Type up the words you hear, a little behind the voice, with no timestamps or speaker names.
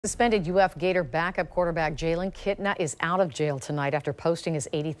Suspended UF Gator backup quarterback Jalen Kitna is out of jail tonight after posting his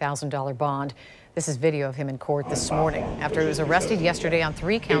 $80,000 bond. This is video of him in court this morning after he was arrested yesterday on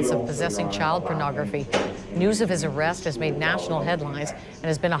 3 counts of possessing child pornography. News of his arrest has made national headlines and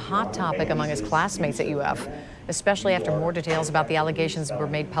has been a hot topic among his classmates at UF, especially after more details about the allegations were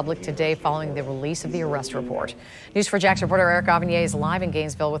made public today following the release of the arrest report. News4JAX reporter Eric Avanier is live in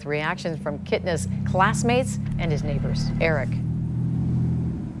Gainesville with reactions from Kitna's classmates and his neighbors. Eric.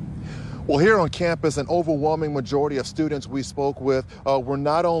 Well, here on campus, an overwhelming majority of students we spoke with were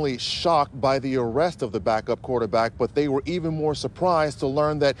not only shocked by the arrest of the backup quarterback, but they were even more surprised to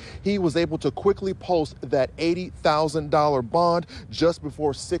learn that he was able to quickly post that $80,000 bond just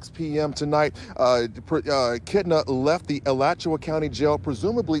before 6 p.m. tonight. Kitna left the Alachua County Jail,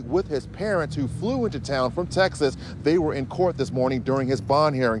 presumably with his parents who flew into town from Texas. They were in court this morning during his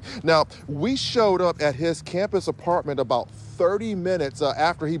bond hearing. Now, we showed up at his campus apartment about 30 minutes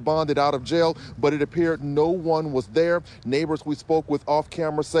after he bonded out of jail, but it appeared no one was there. Neighbors we spoke with off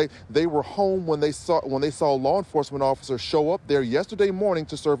camera say they were home when they saw law enforcement officers show up there yesterday morning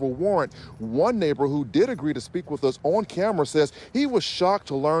to serve a warrant. One neighbor who did agree to speak with us on camera says he was shocked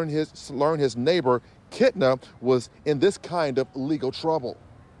to learn his neighbor Kitna was in this kind of legal trouble.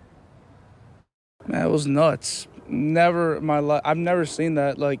 Man, it was nuts. Never in my life, I've never seen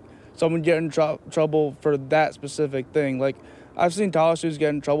that, like someone get in trouble for that specific thing. Like, I've seen college students get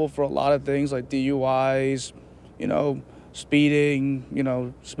in trouble for a lot of things, like DUIs,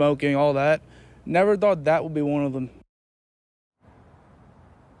 speeding, smoking, all that. Never thought that would be one of them.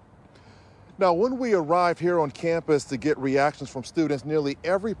 Now, when we arrived here on campus to get reactions from students, nearly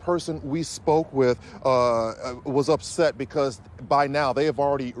every person we spoke with was upset because by now they have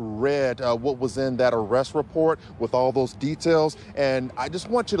already read what was in that arrest report with all those details. And I just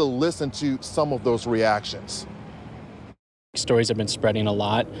want you to listen to some of those reactions. Stories have been spreading a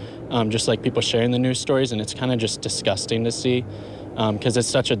lot, just like people sharing the news stories, and it's kind of just disgusting to see because it's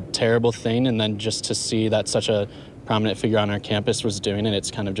such a terrible thing, and then just to see that such a prominent figure on our campus was doing it,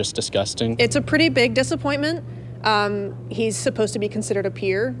 it's kind of just disgusting. It's a pretty big disappointment. He's supposed to be considered a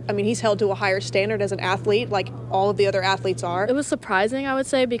peer. I mean, he's held to a higher standard as an athlete, like all of the other athletes are. It was surprising, I would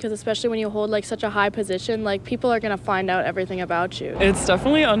say, because especially when you hold like such a high position, like people are going to find out everything about you. It's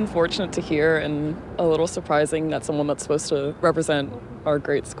definitely unfortunate to hear and a little surprising that someone that's supposed to represent our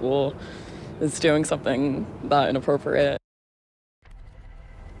great school is doing something that inappropriate.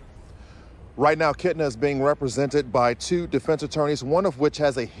 Right now, Kitna is being represented by 2 defense attorneys, one of which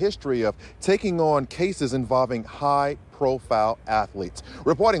has a history of taking on cases involving high-profile athletes.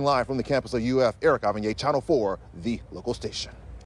 Reporting live from the campus of UF, Eric Avanier, Channel 4, the local station.